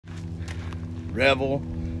Revel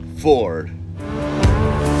Ford.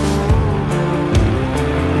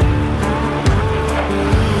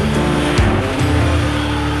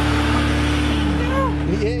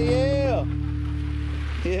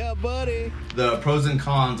 Yeah, buddy. The pros and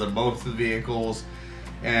cons of both the vehicles,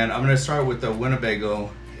 and I'm going to start with the Winnebago.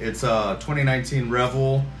 It's a 2019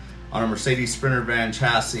 Revel on a Mercedes Sprinter van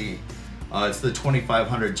chassis. It's the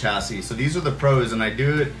 2500 chassis. So these are the pros, and I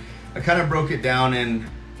kind of broke it down in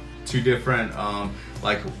two different,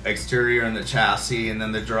 like exterior and the chassis, and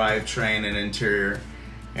then the drivetrain and interior,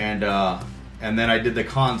 and then I did the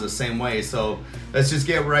cons the same way. So let's just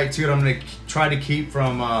get right to it. I'm going to try to keep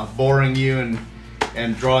from boring you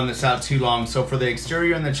and drawing this out too long. So for the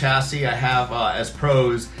exterior and the chassis, I have as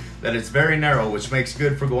pros that it's very narrow, which makes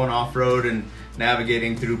good for going off-road and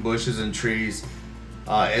navigating through bushes and trees.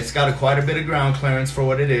 It's got quite a bit of ground clearance for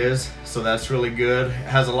what it is, so that's really good. It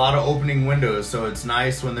has a lot of opening windows, so it's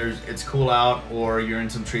nice when it's cool out or you're in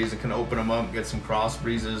some trees and can open them up, get some cross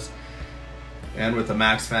breezes. And with the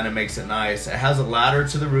max fan, it makes it nice. It has a ladder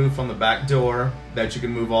to the roof on the back door that you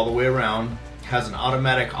can move all the way around. Has an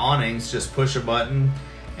automatic awnings, just push a button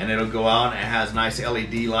and it'll go out, and it has nice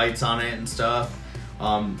LED lights on it and stuff.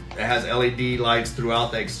 It has LED lights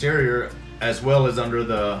throughout the exterior as well as under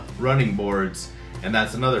the running boards, and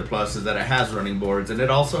that's another plus, is that it has running boards, and it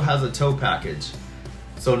also has a tow package.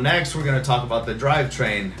 So next we're going to talk about the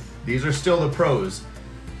drivetrain. These are still the pros.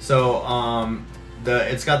 So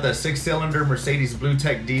it's got the 6-cylinder Mercedes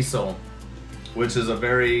BlueTech diesel, which is a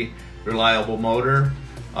very reliable motor.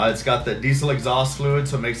 It's got the diesel exhaust fluid,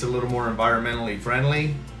 so it makes it a little more environmentally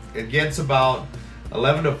friendly. It gets about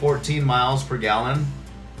 11 to 14 miles per gallon.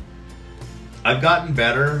 I've gotten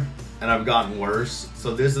better and I've gotten worse,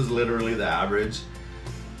 so this is literally the average.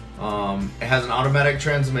 It has an automatic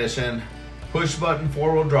transmission, push button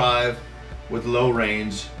 4-wheel drive with low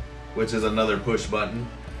range, which is another push button.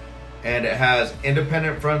 And it has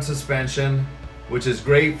independent front suspension, which is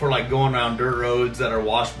great for like going around dirt roads that are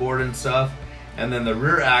washboard and stuff. And then the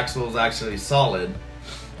rear axle is actually solid.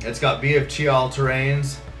 It's got BFG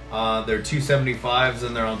all-terrains. They're 275s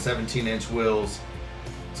and they're on 17-inch wheels.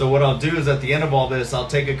 So what I'll do is at the end of all this, I'll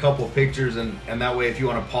take a couple pictures, and that way if you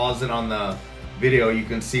want to pause it on the video, you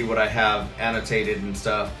can see what I have annotated and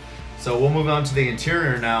stuff. So we'll move on to the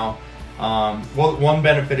interior now. Well, one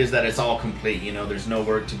benefit is that it's all complete. You know, there's no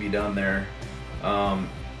work to be done there.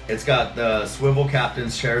 It's got the swivel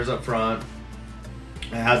captain's chairs up front.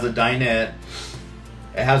 It has a dinette.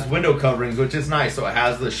 It has window coverings, which is nice. So it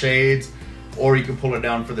has the shades, or you can pull it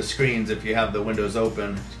down for the screens if you have the windows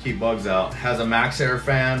open to keep bugs out. It has a max air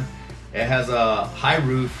fan. It has a high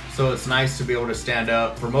roof, so it's nice to be able to stand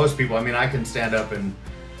up. For most people, I mean, I can stand up in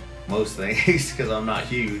most things because I'm not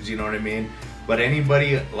huge, you know what I mean? But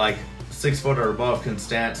anybody like 6 foot or above can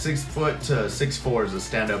stand. 6 foot to 6'4" is a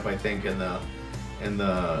stand up, I think, in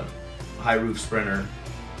the high roof Sprinter.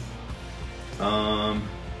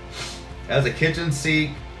 Has a kitchen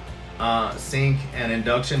sink and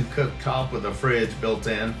induction cooktop with a fridge built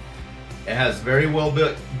in. It has very well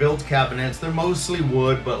built cabinets. They're mostly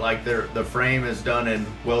wood, but like the frame is done in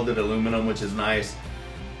welded aluminum, which is nice.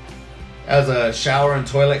 It has a shower and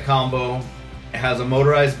toilet combo. It has a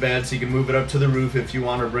motorized bed, so you can move it up to the roof if you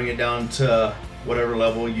want, or bring it down to whatever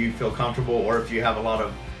level you feel comfortable. Or if you have a lot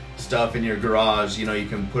of stuff in your garage, you know, you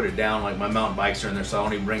can put it down. Like my mountain bikes are in there, so I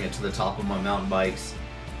only bring it to the top of my mountain bikes.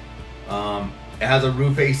 It has a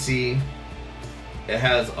roof AC. It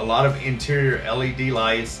has a lot of interior LED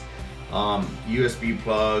lights, USB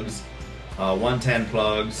plugs, 110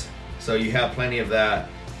 plugs, so you have plenty of that.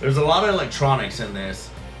 There's a lot of electronics in this,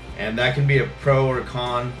 and that can be a pro or a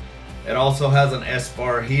con. It also has an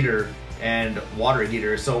S-bar heater and water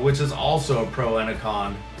heater, so which is also a pro and a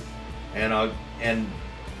con. And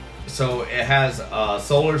so it has a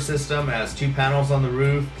solar system. It has 2 panels on the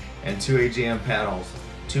roof and 2 AGM panels,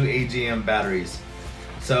 2 AGM batteries.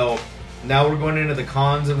 So now we're going into the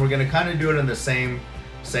cons, and we're going to kind of do it in the same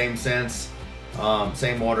sense,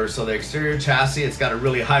 same order. So the exterior chassis, it's got a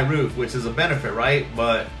really high roof, which is a benefit, right?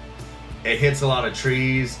 But it hits a lot of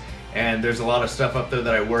trees, and there's a lot of stuff up there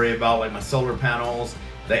that I worry about, like my solar panels,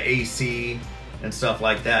 the AC, and stuff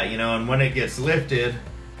like that, you know. And when it gets lifted,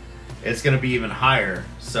 it's going to be even higher.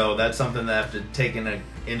 So that's something that I have to take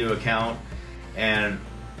into account. And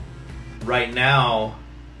right now,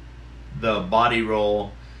 the body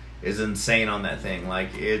roll is insane on that thing.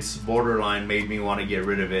 Like, it's borderline made me want to get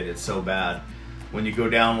rid of it. It's so bad. When you go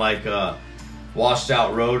down like a washed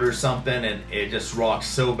out road or something, and it just rocks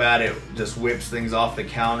so bad, it just whips things off the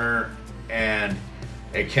counter, and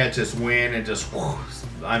it catches wind and just,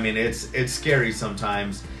 I mean, it's scary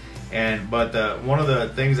sometimes. But one of the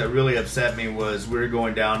things that really upset me was we were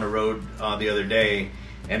going down the road the other day,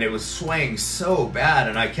 and it was swaying so bad,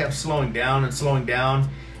 and I kept slowing down,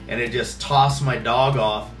 and it just tossed my dog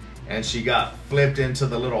off, and she got flipped into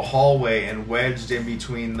the little hallway and wedged in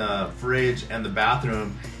between the fridge and the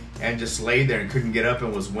bathroom, and just laid there and couldn't get up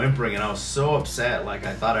and was whimpering, and I was so upset. Like,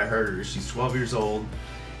 I thought I heard her. She's 12 years old,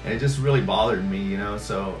 and it just really bothered me, you know.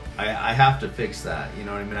 So I have to fix that, you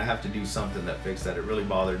know what I mean? I have to do something that fixed that. It really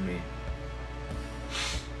bothered me.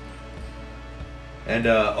 And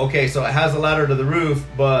okay, so it has a ladder to the roof,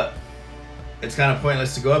 but it's kind of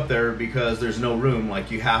pointless to go up there because there's no room.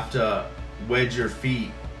 Like, you have to wedge your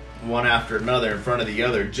feet one after another in front of the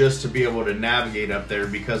other just to be able to navigate up there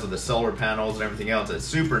because of the solar panels and everything else. It's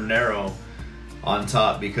super narrow on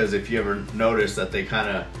top, because if you ever notice that they kind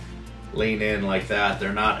of lean in like that,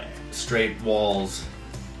 they're not straight walls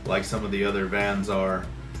like some of the other vans are.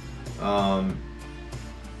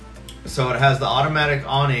 So it has the automatic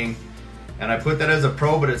awning, and I put that as a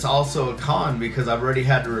pro, but it's also a con because I've already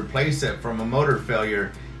had to replace it from a motor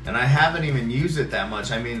failure, and I haven't even used it that much.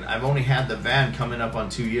 I mean, I've only had the van coming up on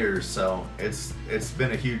 2 years, so it's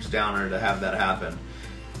been a huge downer to have that happen.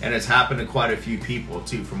 And it's happened to quite a few people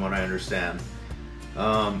too, from what I understand.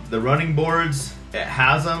 The running boards, it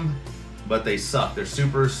has them, but they suck. They're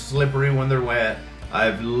super slippery when they're wet.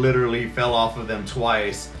 I've literally fell off of them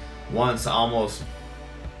twice. Once almost,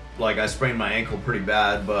 like, I sprained my ankle pretty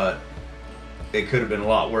bad, but it could have been a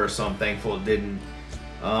lot worse, so I'm thankful it didn't.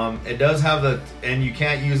 It does have and you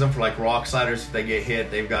can't use them for like rock sliders if they get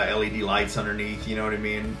hit. They've got LED lights underneath, you know what I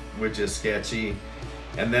mean, which is sketchy.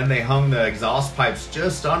 And then they hung the exhaust pipes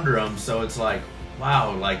just under them, so it's like,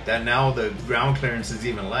 wow, like that. Now the ground clearance is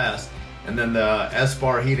even less. And then the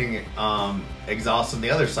S-bar heating exhaust on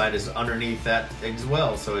the other side is underneath that as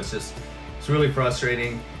well, so it's really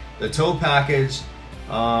frustrating. The tow package,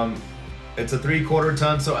 it's a 3/4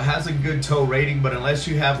 ton, so it has a good tow rating, but unless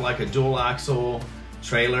you have like a dual axle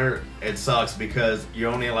trailer, it sucks because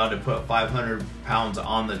you're only allowed to put 500 pounds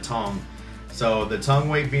on the tongue. So the tongue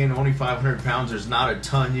weight being only 500 pounds, there's not a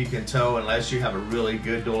ton you can tow unless you have a really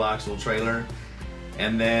good dual axle trailer.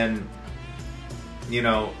 And then, you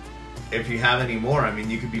know, if you have any more, I mean,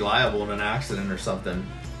 you could be liable in an accident or something.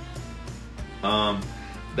 The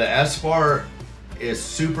S-bar is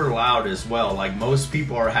super loud as well. Like, most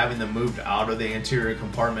people are having them moved out of the interior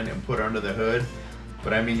compartment and put under the hood.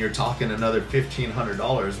 But I mean, you're talking another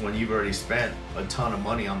 $1,500 when you've already spent a ton of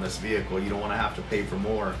money on this vehicle. You don't want to have to pay for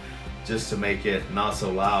more just to make it not so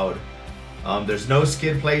loud. There's no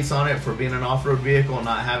skid plates on it. For being an off-road vehicle,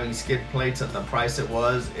 not having skid plates at the price it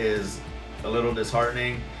was is a little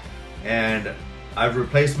disheartening. And I've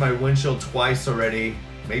replaced my windshield twice already,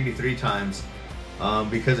 maybe 3 times,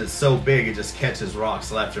 because it's so big it just catches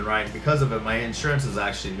rocks left and right. Because of it, my insurance has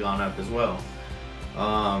actually gone up as well.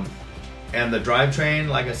 And the drivetrain,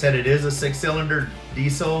 like I said, it is a 6-cylinder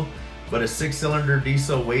diesel, but a 6-cylinder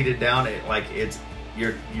diesel weighted down,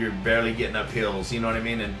 you're barely getting up hills, you know what I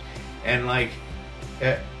mean? And like,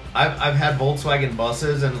 I've had Volkswagen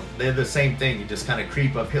buses, and they're the same thing. You just kind of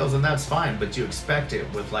creep up hills, and that's fine, but you expect it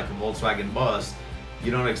with like a Volkswagen bus.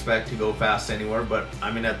 You don't expect to go fast anywhere, but I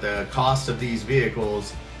mean, at the cost of these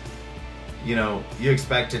vehicles, you know, you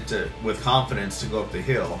expect it to, with confidence, to go up the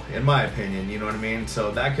hill, in my opinion, you know what I mean? So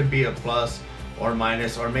that could be a plus or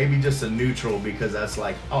minus, or maybe just a neutral, because that's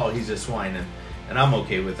like, oh, he's just whining, and I'm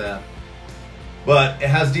okay with that. But it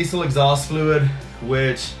has diesel exhaust fluid,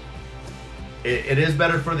 which it is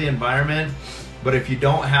better for the environment, but if you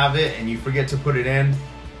don't have it and you forget to put it in,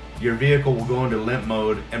 your vehicle will go into limp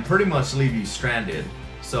mode and pretty much leave you stranded.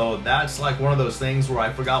 So that's like one of those things where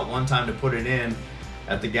I forgot one time to put it in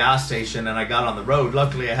at the gas station, and I got on the road.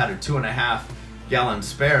 Luckily, I had a 2.5 gallon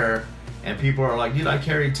spare, and people are like, dude, I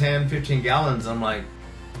carry 10, 15 gallons. I'm like,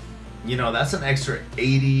 you know, that's an extra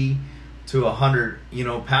 80 to 100, you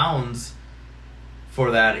know, pounds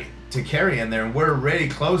for that to carry in there, and we're already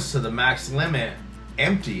close to the max limit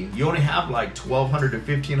empty. You only have like 1,200 to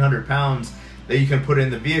 1,500 pounds that you can put in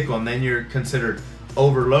the vehicle, and then you're considered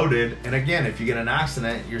overloaded. And again, if you get an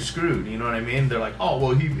accident, you're screwed, you know what I mean? They're like, oh,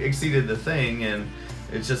 well, he exceeded the thing, and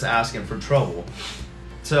it's just asking for trouble.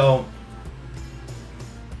 So,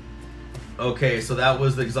 okay, so that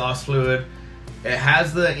was the exhaust fluid. It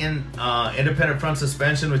has the independent front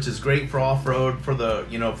suspension, which is great for off-road, for the,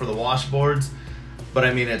 you know, for the washboards. But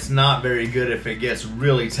I mean, it's not very good if it gets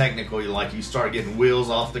really technical. Like, you start getting wheels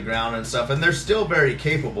off the ground and stuff, and they're still very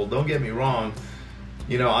capable, don't get me wrong.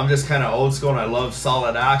 You know, I'm just kind of old school, and I love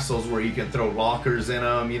solid axles where you can throw rockers in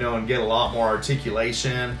them, you know, and get a lot more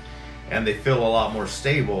articulation, and they feel a lot more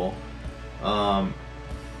stable. And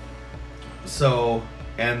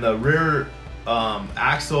and the rear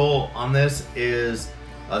axle on this is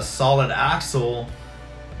a solid axle,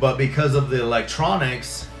 but because of the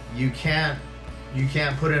electronics, you can't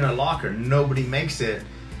put in a locker. Nobody makes it.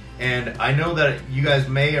 And I know that you guys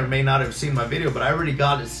may or may not have seen my video, but I already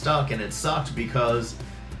got it stuck, and it sucked because,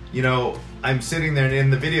 you know, I'm sitting there, and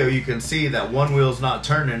in the video you can see that one wheel's not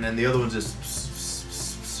turning and the other one's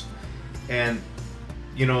just, and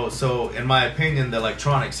you know, so in my opinion, the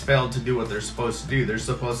electronics failed to do what they're supposed to do. They're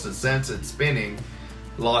supposed to sense it spinning,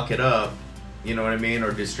 lock it up, you know what I mean,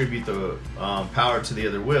 or distribute the power to the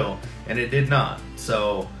other wheel, and it did not.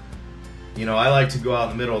 So, you know, I like to go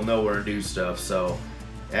out in the middle of nowhere and do stuff. So,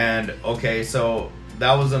 and okay, so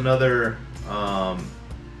that was another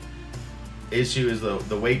issue, is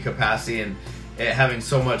the weight capacity and it having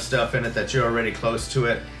so much stuff in it that you're already close to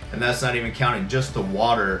it, and that's not even counting just the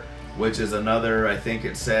water, which is another, I think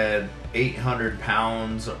it said 800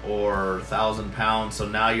 pounds or 1,000 pounds. So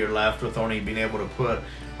now you're left with only being able to put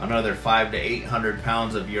another 500 to 800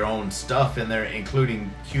 pounds of your own stuff in there, including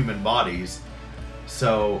human bodies.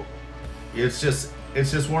 So it's just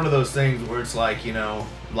one of those things where it's like, you know,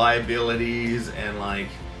 liabilities and like,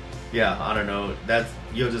 yeah, I don't know, that's,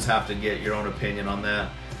 you'll just have to get your own opinion on that.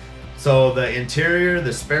 So the interior,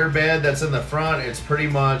 the spare bed that's in the front, it's pretty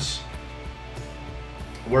much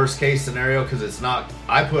worst case scenario, because it's not,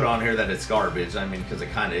 I put on here that it's garbage, I mean, because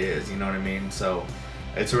it kind of is, you know what I mean. So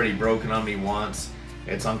it's already broken on me once.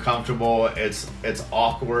 It's uncomfortable, it's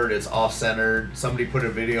awkward, it's off-centered. Somebody put a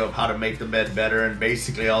video of how to make the bed better, and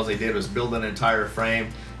basically all they did was build an entire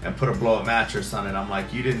frame and put a blow-up mattress on it. I'm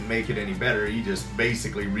like, you didn't make it any better, you just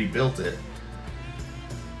basically rebuilt it.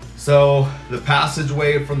 So the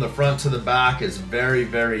passageway from the front to the back is very,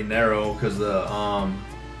 very narrow, because the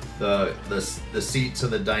seat to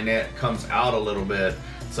the dinette comes out a little bit,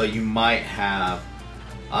 so you might have,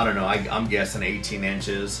 I don't know, I'm guessing 18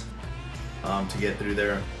 inches to get through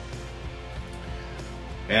there.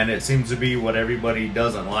 And it seems to be what everybody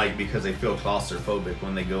doesn't like, because they feel claustrophobic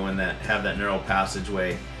when they go in that, have that narrow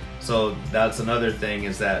passageway. So that's another thing,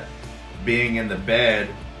 is that being in the bed,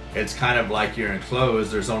 it's kind of like you're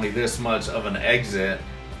enclosed. There's only this much of an exit,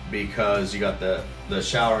 because you got the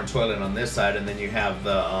shower and toilet on this side, and then you have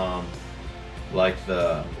the like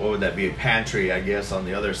the, what would that be, a pantry, I guess, on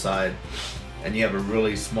the other side, and you have a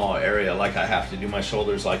really small area. Like I have to do my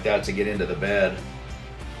shoulders like that to get into the bed.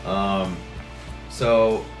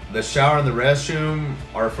 So the shower and the restroom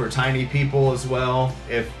are for tiny people as well.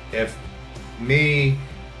 If me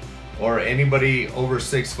or anybody over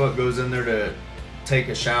 6 foot goes in there to take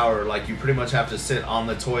a shower, like, you pretty much have to sit on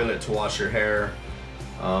the toilet to wash your hair.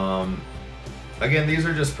 Again, these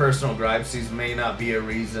are just personal gripes. These may not be a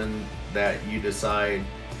reason that you decide,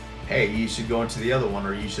 hey, you should go into the other one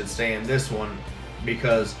or you should stay in this one,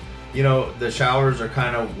 because, you know, the showers are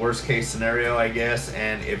kind of worst case scenario, I guess,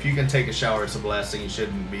 and if you can take a shower, it's a blessing. You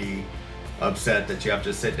shouldn't be upset that you have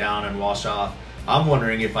to sit down and wash off. I'm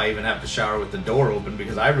wondering if I even have to shower with the door open,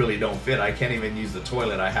 because I really don't fit. I can't even use the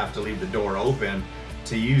toilet. I have to leave the door open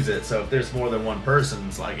to use it. So if there's more than one person,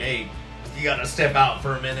 it's like, hey, you gotta step out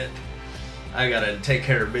for a minute. I gotta take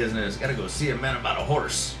care of business. Gotta go see a man about a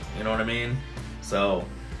horse. You know what I mean? So,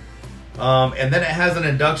 and then it has an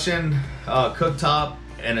induction cooktop,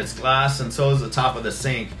 and it's glass, and so is the top of the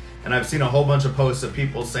sink. And I've seen a whole bunch of posts of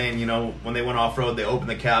people saying, you know, when they went off-road, they opened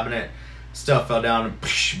the cabinet, stuff fell down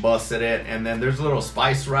and busted it. And then there's a little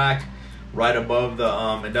spice rack right above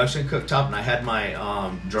the induction cooktop, and I had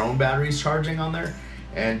my drone batteries charging on there,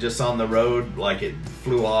 and just on the road, like, it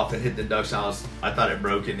flew off and hit the induction. I thought it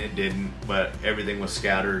broke, and it didn't, but everything was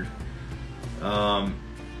scattered.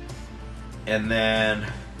 And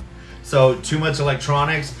then, so too much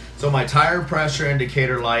electronics. So my tire pressure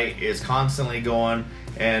indicator light is constantly going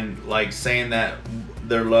and like saying that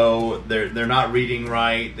they're low, they're not reading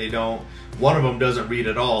right, they don't, one of them doesn't read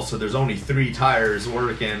at all, so there's only 3 tires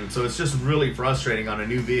working. So it's just really frustrating on a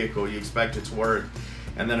new vehicle. You expect it to work.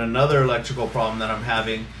 And then another electrical problem that I'm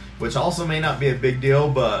having, which also may not be a big deal,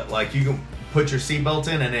 but like, you can put your seatbelt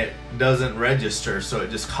in and it doesn't register, so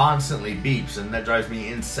it just constantly beeps, and that drives me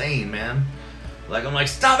insane, man. Like, I'm like,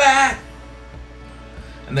 stop it!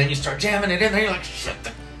 And then you start jamming it in there, you're like, shit,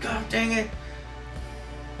 god dang it.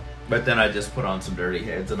 But then I just put on some dirty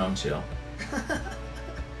heads and I'm chill.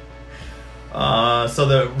 So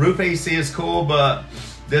the roof AC is cool, but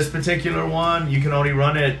this particular one, you can only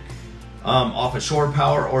run it off of shore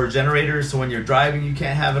power or a generator. So when you're driving, you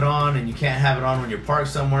can't have it on, and you can't have it on when you're parked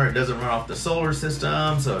somewhere. It doesn't run off the solar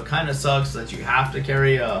system, so it kind of sucks that you have to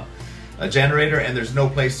carry a generator, and there's no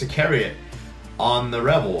place to carry it on the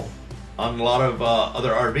Revel. on a lot of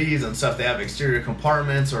other RVs and stuff, they have exterior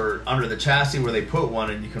compartments or under the chassis where they put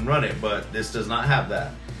one and you can run it, but this does not have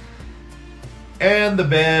that. And the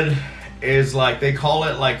bed is like, they call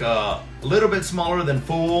it like a little bit smaller than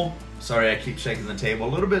full. Sorry, I keep shaking the table.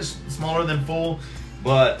 A little bit smaller than full,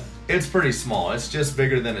 but it's pretty small. It's just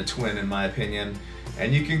bigger than a twin in my opinion.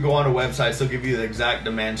 And you can go on a website, they'll give you the exact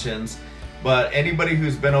dimensions. But anybody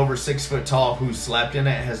who's been over 6 foot tall who's slept in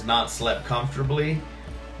it has not slept comfortably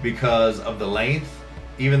because of the length.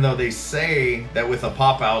 Even though they say that with the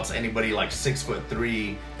pop outs, anybody like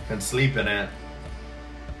 6'3" can sleep in it.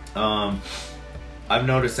 I've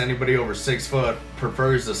noticed anybody over 6 foot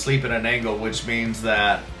prefers to sleep at an angle, which means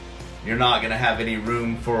that you're not gonna have any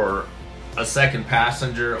room for a second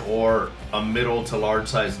passenger or a middle to large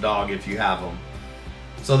size dog if you have them.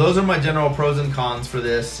 So those are my general pros and cons for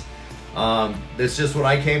this. It's just what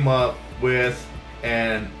I came up with,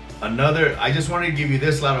 and I just wanted to give you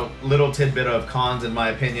this little tidbit of cons in my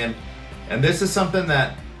opinion. And this is something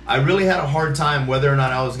that I really had a hard time whether or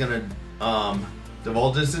not I was gonna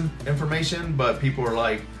divulge this information, but people were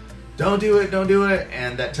like, don't do it,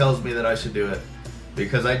 and that tells me that I should do it,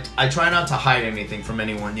 because I try not to hide anything from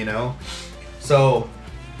anyone, you know. So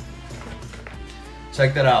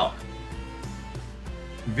check that out.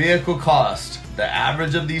 Vehicle cost. The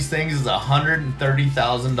average of these things is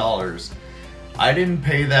 $130,000. I didn't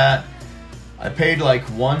pay that. I paid like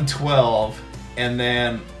 $112, and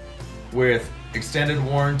then with extended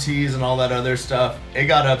warranties and all that other stuff, it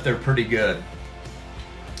got up there pretty good.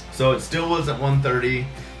 So it still wasn't $130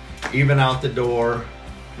 even out the door.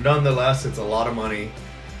 Nonetheless, it's a lot of money.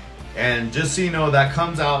 And just so you know, that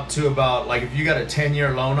comes out to about, like, if you got a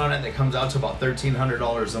 10-year loan on it, that comes out to about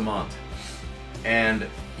 $1,300 a month. And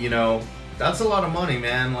you know, that's a lot of money,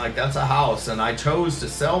 man. Like, that's a house, and I chose to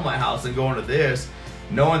sell my house and go into this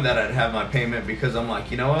knowing that I'd have my payment, because I'm like,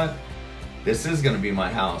 you know what, this is gonna be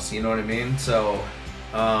my house, you know what I mean? So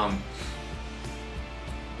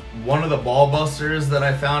one of the ball busters that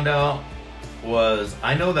I found out was,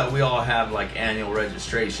 I know that we all have like annual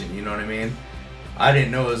registration, you know what I mean? I didn't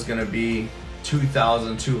know it was gonna be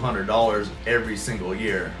 $2,200 every single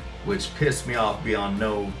year, which pissed me off beyond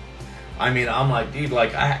no. I mean, I'm like, dude,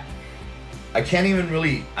 like I haven't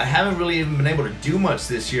really even been able to do much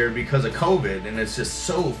this year because of COVID, and it's just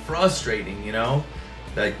so frustrating, you know?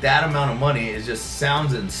 Like, that amount of money just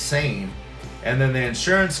sounds insane. And then the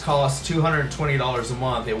insurance costs $220 a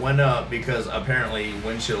month. It went up because apparently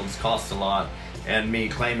windshields cost a lot, and me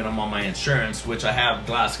claiming them on my insurance, which I have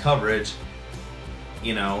glass coverage,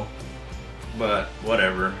 you know, but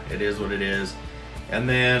whatever, it is what it is. And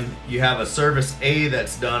then you have a service A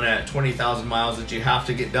that's done at 20,000 miles that you have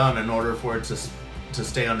to get done in order for it to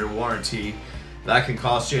stay under warranty. That can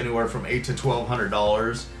cost you anywhere from $800 to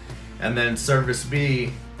 $1,200. And then service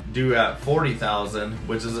B due at 40,000,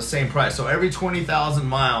 which is the same price. So every 20,000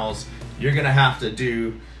 miles, you're gonna have to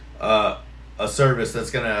do a service that's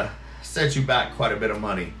gonna set you back quite a bit of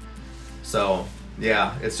money. So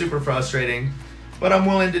yeah, it's super frustrating, but I'm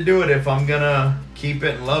willing to do it if I'm gonna keep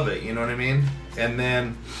it and love it, you know what I mean? And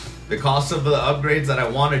then the cost of the upgrades that I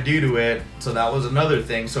want to do to it, so that was another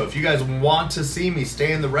thing. So if you guys want to see me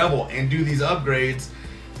stay in the Revel and do these upgrades,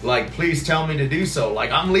 like, please tell me to do so. Like,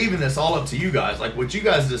 I'm leaving this all up to you guys, like what you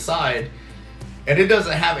guys decide. And it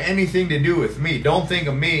doesn't have anything to do with me. Don't think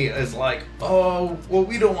of me as like, oh, well,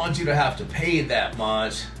 we don't want you to have to pay that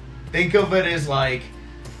much. Think of it as like,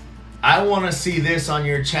 I want to see this on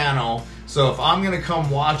your channel, so if I'm gonna come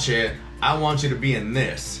watch it, I want you to be in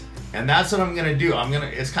this. And that's what I'm gonna do.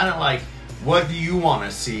 It's kind of like, what do you want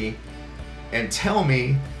to see? And tell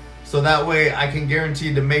me, so that way I can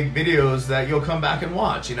guarantee to make videos that you'll come back and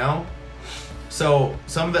watch, you know? So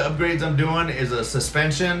some of the upgrades I'm doing is a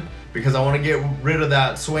suspension, because I want to get rid of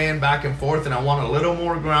that swaying back and forth, and I want a little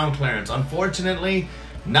more ground clearance. Unfortunately,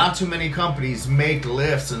 not too many companies make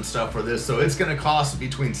lifts and stuff for this, so it's gonna cost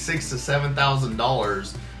between $6,000 to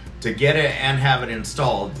 $7,000 to get it and have it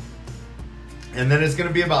installed. And then it's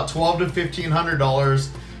gonna be about $1,200 to $1,500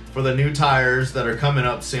 for the new tires that are coming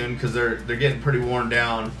up soon, because they're getting pretty worn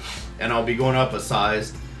down, and I'll be going up a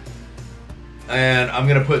size. And I'm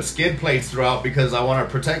gonna put skid plates throughout because I want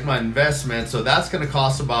to protect my investment, so that's gonna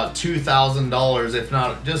cost about $2,000, if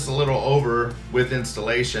not just a little over with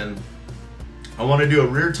installation. I want to do a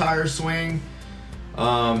rear tire swing.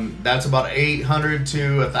 That's about $800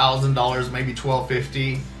 to $1,000, maybe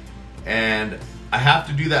 $1,250, and I have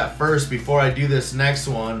to do that first before I do this next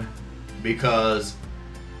one, because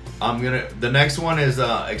the next one is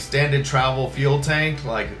a extended travel fuel tank,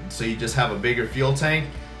 like, so you just have a bigger fuel tank.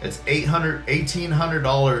 It's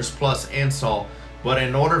 $1,800 plus install. But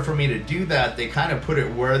in order for me to do that, they kind of put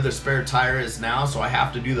it where the spare tire is now, so I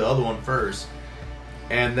have to do the other one first.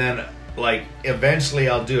 And then like eventually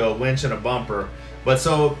I'll do a winch and a bumper. But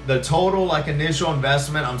so the total like initial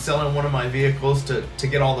investment, I'm selling one of my vehicles to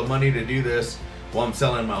get all the money to do this. Well, I'm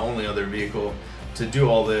selling my only other vehicle to do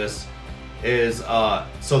all this. Is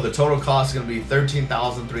so the total cost is going to be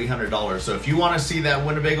 $13,300. So if you want to see that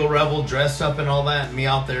Winnebago Revel dressed up and all that, me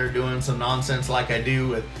out there doing some nonsense like I do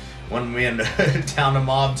with when me and Town to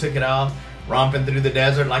Mob took it out, romping through the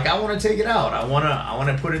desert, like I want to take it out. I want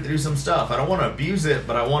to put it through some stuff. I don't want to abuse it,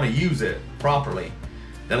 but I want to use it properly.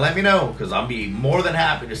 Then let me know, because I'll be more than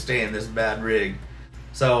happy to stay in this bad rig.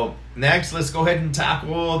 So next, let's go ahead and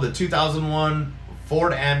tackle the 2001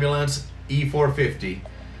 Ford Ambulance E450.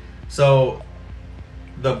 So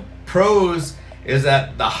the pros is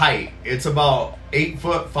that the height, it's about 8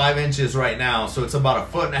 foot 5 inches right now. So it's about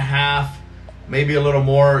 1.5 feet, maybe a little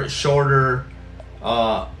more shorter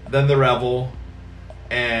than the Revel.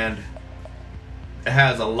 And it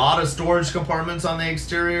has a lot of storage compartments on the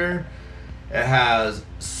exterior. It has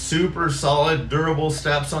super solid, durable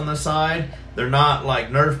steps on the side. They're not like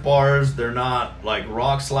Nerf bars. They're not like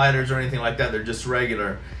rock sliders or anything like that. They're just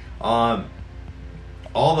regular.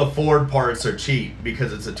 All the Ford parts are cheap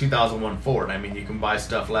because it's a 2001 Ford. I mean, you can buy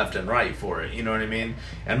stuff left and right for it, you know what I mean?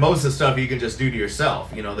 And most of the stuff you can just do to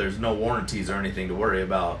yourself. You know, there's no warranties or anything to worry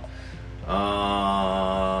about.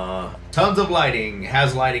 Tons of lighting. It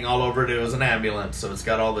has lighting all over it. It was an ambulance, so it's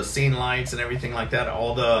got all the scene lights and everything like that.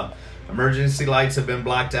 All the emergency lights have been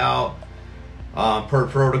blacked out per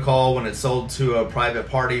protocol when it's sold to a private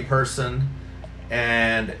party person.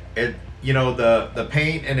 And it, you know, the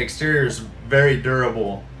paint and exterior is very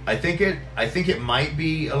durable. I think it might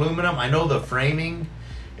be aluminum. I know the framing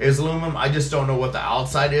is aluminum. I just don't know what the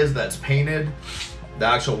outside is that's painted, the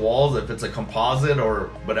actual walls, if it's a composite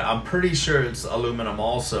but I'm pretty sure it's aluminum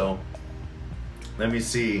also. Let me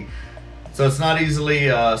see. So it's not easily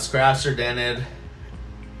scratched or dented.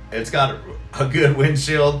 It's got a good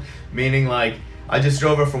windshield, meaning like I just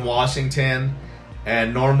drove it from Washington,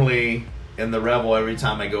 and normally in the Revel, every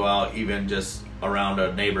time I go out, even just around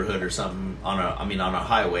a neighborhood or something on a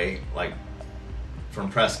highway, like from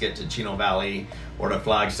Prescott to Chino Valley or to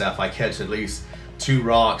Flagstaff, I catch at least 2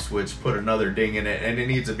 rocks, which put another ding in it, and it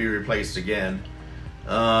needs to be replaced again.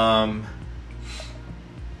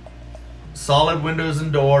 Solid windows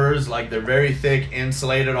and doors, like they're very thick,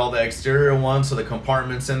 insulated, all the exterior ones, so the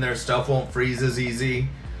compartments in there, stuff won't freeze as easy.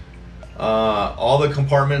 All the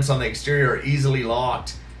compartments on the exterior are easily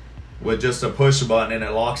locked with just a push button, and it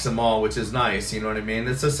locks them all, which is nice, you know what I mean?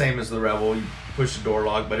 It's the same as the Revel, you push the door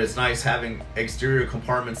lock, but it's nice having exterior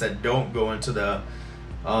compartments that don't go into the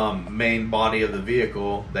main body of the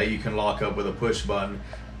vehicle that you can lock up with a push button.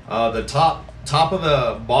 The top of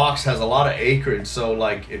the box has a lot of acreage, so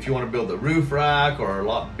like if you want to build a roof rack or a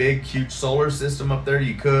lot big huge solar system up there,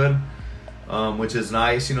 you could, which is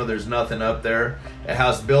nice. You know, there's nothing up there. It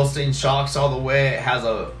has Bilstein shocks all the way. It has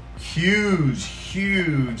a huge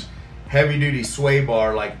heavy duty sway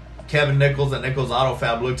bar. Like Kevin Nichols at Nichols Auto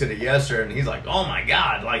Fab looked at it yesterday and he's like, oh my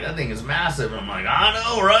god, like that thing is massive. And I'm like, I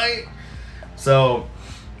know, right? So,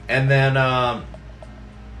 and then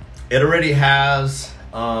it already has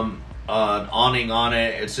an awning on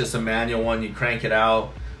it. It's just a manual one. You crank it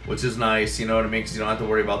out, which is nice, you know what I mean, because you don't have to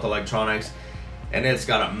worry about the electronics. And it's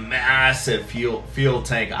got a massive fuel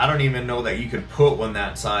tank. I don't even know that you could put one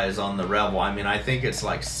that size on the Revel. I mean, I think it's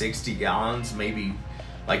like 60 gallons, maybe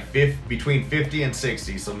like between 50 and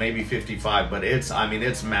 60, so maybe 55, but it's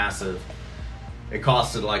massive. It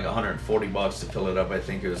costed like 140 bucks to fill it up, I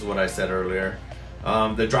think is what I said earlier.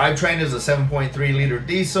 The drivetrain is a 7.3 liter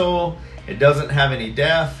diesel. It doesn't have any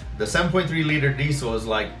DEF. The 7.3 liter diesel is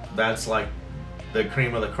that's like the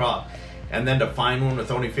cream of the crop. And then to find one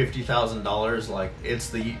with only $50,000, like it's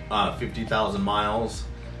the 50,000 miles,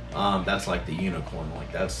 that's like the unicorn.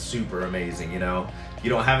 Like that's super amazing, you know. You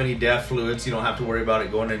don't have any DEF fluids. You don't have to worry about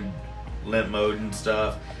it going in limp mode and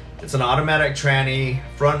stuff. It's an automatic tranny,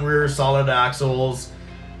 front and rear solid axles.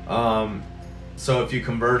 So if you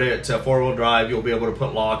convert it to 4-wheel drive, you'll be able to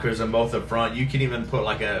put lockers in both the front. You can even put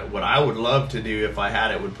like what I would love to do if I had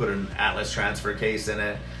it, would put an Atlas transfer case in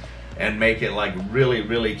it and make it like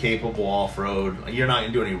really capable off-road. You're not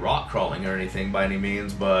gonna do any rock crawling or anything by any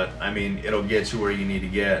means, but I mean, it'll get you where you need to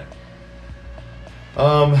get.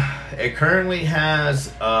 It currently has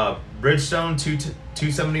Bridgestone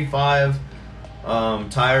 275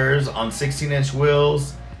 tires on 16-inch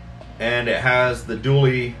wheels, and it has the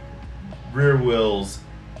dually rear wheels.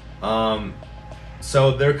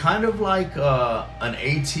 So they're kind of like an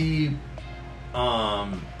AT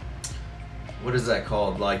what is that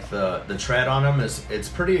called? Like the tread on them it's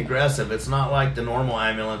pretty aggressive. It's not like the normal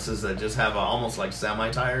ambulances that just have almost like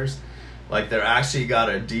semi tires. Like they're actually got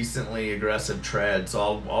a decently aggressive tread,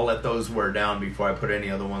 so I'll let those wear down before I put any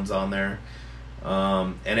other ones on there.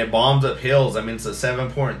 And it bombs up hills. I mean, it's a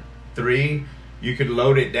 7.3. You could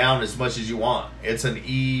load it down as much as you want. It's an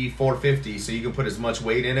E450, so you can put as much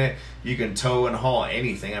weight in it. You can tow and haul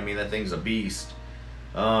anything. I mean, that thing's a beast.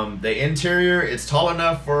 The interior, it's tall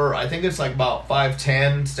enough for, I think it's like about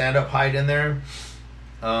 5'10" stand-up height in there.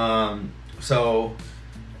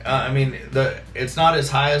 I mean, it's not as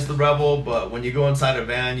high as the Revel, but when you go inside a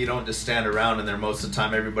van, you don't just stand around in there. Most of the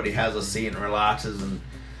time, everybody has a seat and relaxes and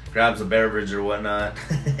grabs a beverage or whatnot.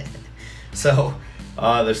 So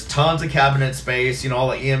there's tons of cabinet space, you know, all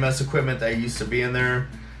the EMS equipment that used to be in there.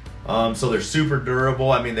 So they're super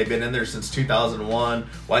durable. I mean, they've been in there since 2001.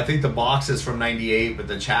 Well, I think the box is from 98, but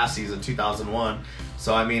the chassis is 2001.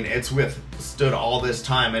 So, I mean, it's withstood all this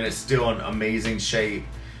time, and it's still in amazing shape.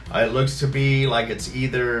 It looks to be like it's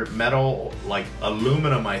either metal, like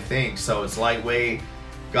aluminum, I think. So it's lightweight,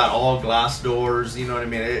 got all glass doors, you know what I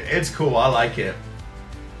mean? It's cool, I like it.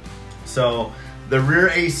 So the rear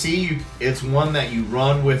AC, it's one that you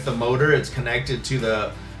run with the motor. It's connected to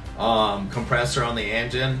the compressor on the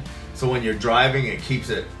engine. So when you're driving, it keeps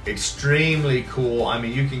it extremely cool. I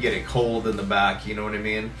mean, you can get it cold in the back, you know what I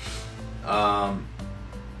mean?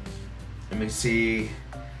 Let me see.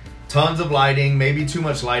 Tons of lighting, maybe too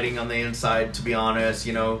much lighting on the inside, to be honest.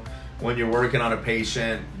 You know, when you're working on a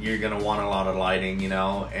patient, you're gonna want a lot of lighting, you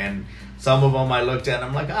know. And some of them I looked at and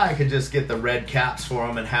I'm like, I could just get the red caps for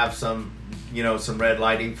them and have some, you know, some red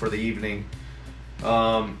lighting for the evening.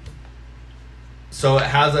 So it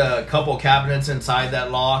has a couple cabinets inside that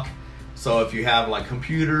lock. So if you have like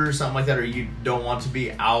computers or something like that, or you don't want to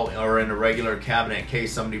be out or in a regular cabinet in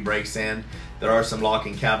case somebody breaks in, there are some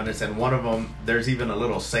locking cabinets, and one of them, there's even a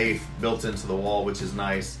little safe built into the wall, which is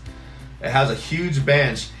nice. It has a huge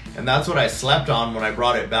bench, and that's what I slept on when I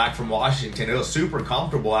brought it back from Washington. It was super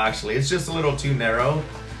comfortable, actually. It's just a little too narrow.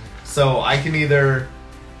 So I can either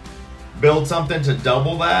build something to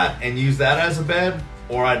double that and use that as a bed,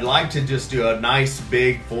 or I'd like to just do a nice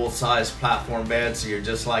big full-size platform bed so you're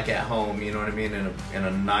just like at home, you know what I mean, in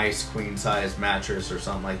a nice queen-size mattress or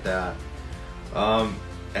something like that.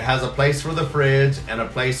 It has a place for the fridge and a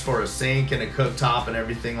place for a sink and a cooktop and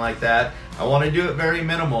everything like that. I want to do it very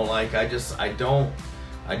minimal. Like I don't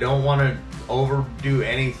want to overdo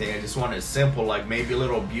anything. I just want it simple, like maybe a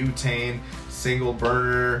little butane, single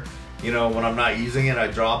burner. You know, when I'm not using it, I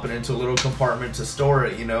drop it into a little compartment to store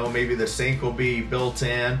it. You know, maybe the sink will be built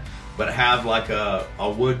in, but have like a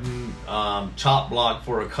wooden chop block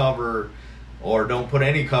for a cover, or don't put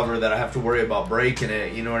any cover that I have to worry about breaking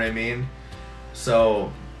it. You know what I mean?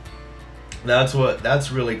 So that's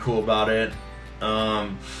really cool about it.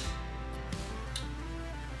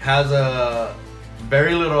 Has a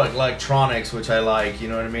very little electronics, which I like, you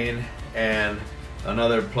know what I mean? And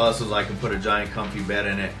another plus is I can put a giant comfy bed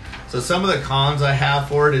in it. So some of the cons I have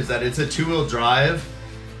for it is that it's a two-wheel drive.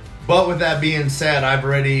 But with that being said, I've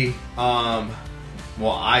already, well,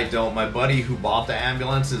 I don't. My buddy who bought the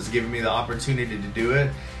ambulance is giving me the opportunity to do it.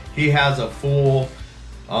 He has a full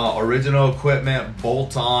original equipment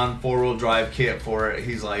bolt-on four-wheel drive kit for it.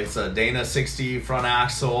 He's like, it's a Dana 60 front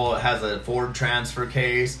axle. It has a Ford transfer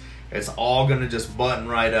case. It's all gonna just button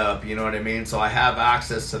right up, you know what I mean? So I have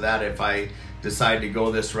access to that if I decide to go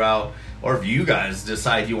this route, or if you guys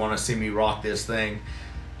decide you want to see me rock this thing.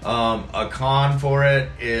 A con for it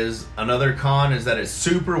is, another con is that it's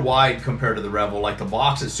super wide compared to the Revel. Like the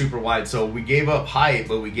box is super wide, so we gave up height,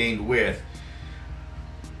 but we gained width.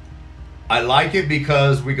 I like it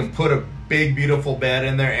because we can put a big, beautiful bed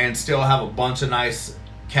in there and still have a bunch of nice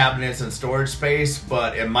cabinets and storage space,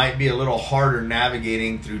 but it might be a little harder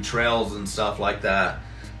navigating through trails and stuff like that.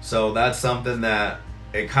 So that's something that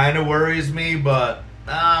it kind of worries me, but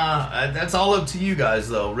that's all up to you guys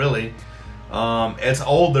though, really. It's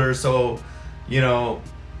older, so, you know,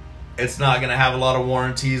 it's not going to have a lot of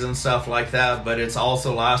warranties and stuff like that, but it's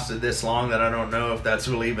also lasted this long that I don't know if that's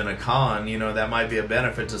really even a con. You know, that might be a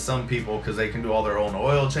benefit to some people because they can do all their own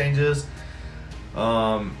oil changes.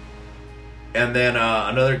 And then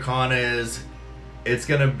another con is it's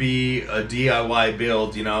going to be a DIY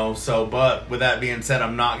build, you know. So, but with that being said,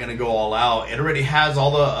 I'm not going to go all out. It already has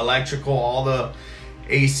all the electrical, all the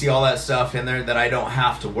AC, all that stuff in there that I don't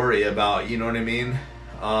have to worry about, you know what I mean?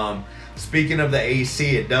 Speaking of the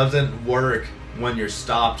AC, it doesn't work when you're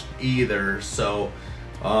stopped either. So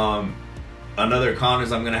another con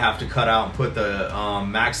is I'm gonna have to cut out and put the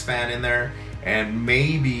max fan in there, and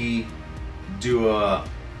maybe do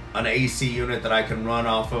an AC unit that I can run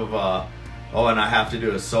off of oh, and I have to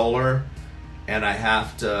do a solar, and I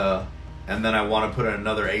have to, and then I want to put in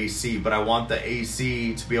another AC, but I want the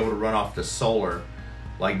AC to be able to run off the solar,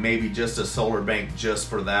 like maybe just a solar bank just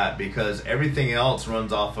for that, because everything else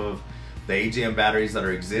runs off of the AGM batteries that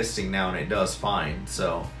are existing now, and it does fine.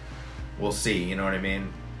 So we'll see, you know what I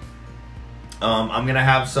mean? I'm gonna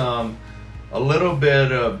have a little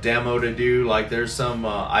bit of demo to do. Like there's some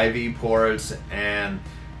IV ports, and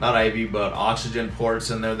not IV but oxygen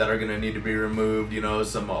ports in there that are gonna need to be removed, you know,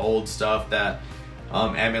 some old stuff that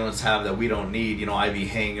ambulance have that we don't need, you know, IV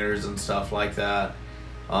hangers and stuff like that.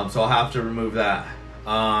 So I'll have to remove that.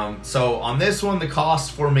 So on this one, the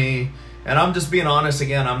cost for me, and I'm just being honest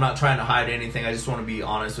again, I'm not trying to hide anything, I just want to be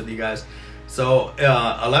honest with you guys. So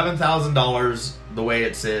 $11,000, the way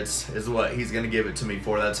it sits, is what he's going to give it to me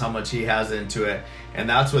for. That's how much he has into it, and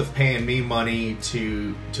that's with paying me money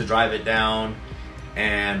to drive it down,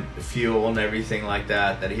 and fuel and everything like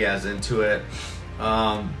that he has into it.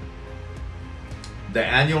 The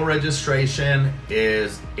annual registration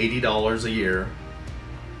is $80 a year.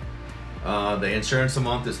 The insurance a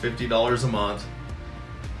month is $50 a month.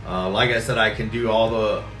 Like I said, I can do all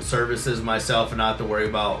the services myself and not have to worry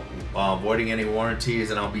about voiding any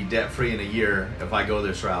warranties, and I'll be debt free in a year if I go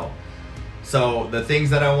this route. So the things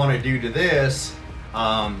that I want to do to this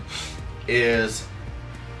is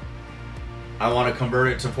I want to convert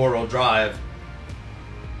it to 4-wheel drive.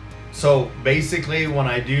 So basically when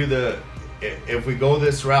I do if we go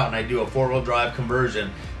this route and I do a 4-wheel drive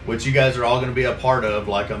conversion, which you guys are all going to be a part of,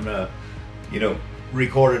 like I'm going to, you know,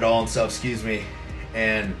 record it all and stuff, excuse me,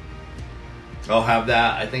 and I'll have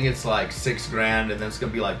that. I think it's like $6 grand, and then it's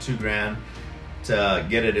gonna be like $2 grand to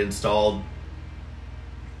get it installed,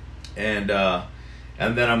 and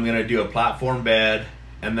then I'm gonna do a platform bed,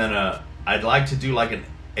 and then I'd like to do like an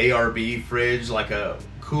ARB fridge, like a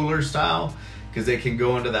cooler style, because it can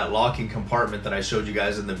go into that locking compartment that I showed you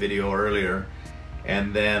guys in the video earlier,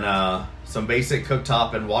 and then some basic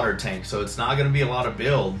cooktop and water tank. So it's not gonna be a lot of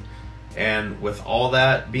build, and with all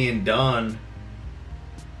that being done,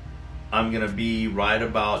 I'm gonna be right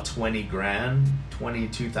about 20 grand,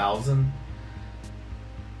 22,000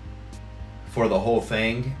 for the whole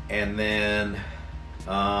thing. And then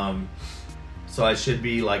so I should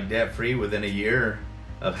be like debt free within a year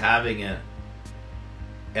of having it.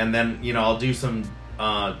 And then, you know, I'll do some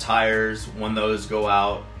tires when those go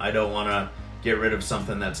out. I don't want to get rid of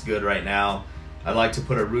something that's good right now. I'd like to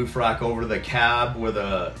put a roof rack over the cab with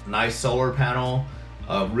a nice solar panel,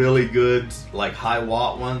 a really good like high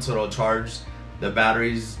watt one, so it'll charge the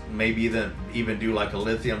batteries, maybe even do like a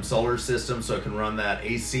lithium solar system so it can run that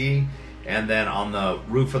AC. And then on the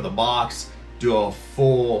roof of the box, do a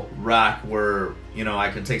full rack where, you know, I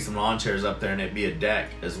can take some lawn chairs up there and it'd be a deck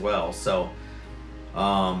as well. So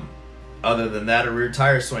other than that, a rear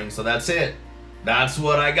tire swing. So that's it. That's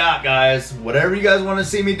what I got, guys. Whatever you guys want to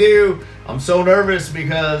see me do. I'm so nervous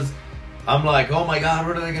because I'm like, oh my God,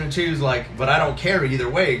 what are they gonna choose? Like, but I don't care either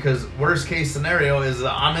way, because worst case scenario is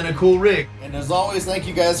I'm in a cool rig. And as always, thank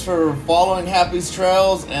you guys for following Happy's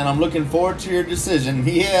Trails, and I'm looking forward to your decision.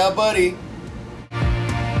 Yeah, buddy.